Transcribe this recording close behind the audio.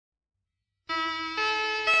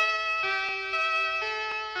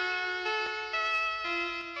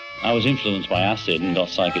I was influenced by acid and got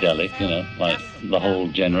psychedelic, you know, like the whole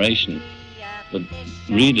generation. But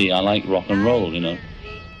really, I like rock and roll, you know.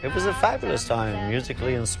 It was a fabulous time,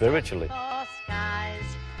 musically and spiritually.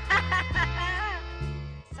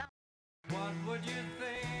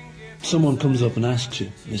 Someone comes up and asks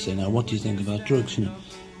you, they say, now, what do you think about drugs, you know?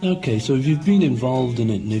 Okay, so if you've been involved in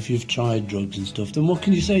it and if you've tried drugs and stuff, then what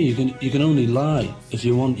can you say? You can only lie. If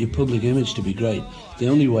you want your public image to be great, the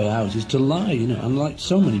only way out is to lie, you know, and like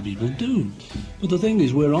so many people do. But the thing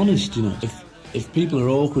is, we're honest, you know. If people are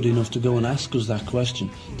awkward enough to go and ask us that question,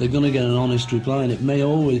 they're going to get an honest reply, and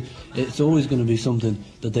it's always going to be something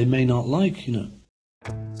that they may not like, you know.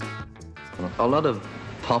 A lot of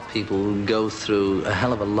pop people go through a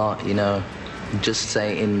hell of a lot, you know. Just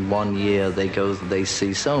say in 1 year they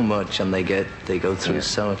see so much, and they go through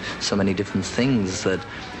so many different things that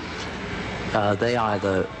they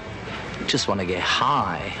either just want to get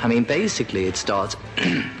high. I mean, basically it starts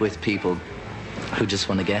with people who just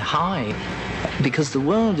want to get high, because the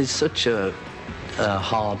world is such a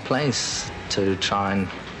hard place to try and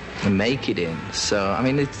make it in. So I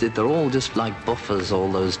mean, they're all just like buffers, all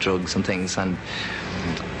those drugs and things, and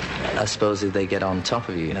I suppose if they get on top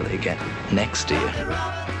of you, you know, they get next to you.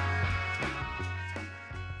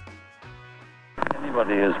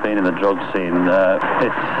 Anybody who's been in the drug scene,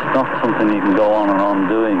 it's not something you can go on and on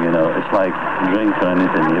doing, you know. It's like drink or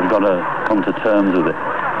anything. You've got to come to terms with it,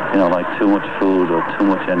 you know, like too much food or too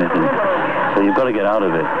much anything. So you've got to get out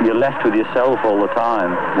of it. You're left with yourself all the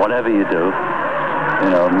time, whatever you do, you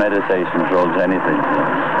know, meditation, drugs, anything.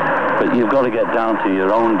 But you've got to get down to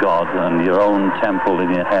your own God and your own temple in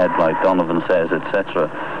your head, like Donovan says, etc.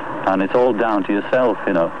 And it's all down to yourself,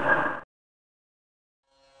 you know.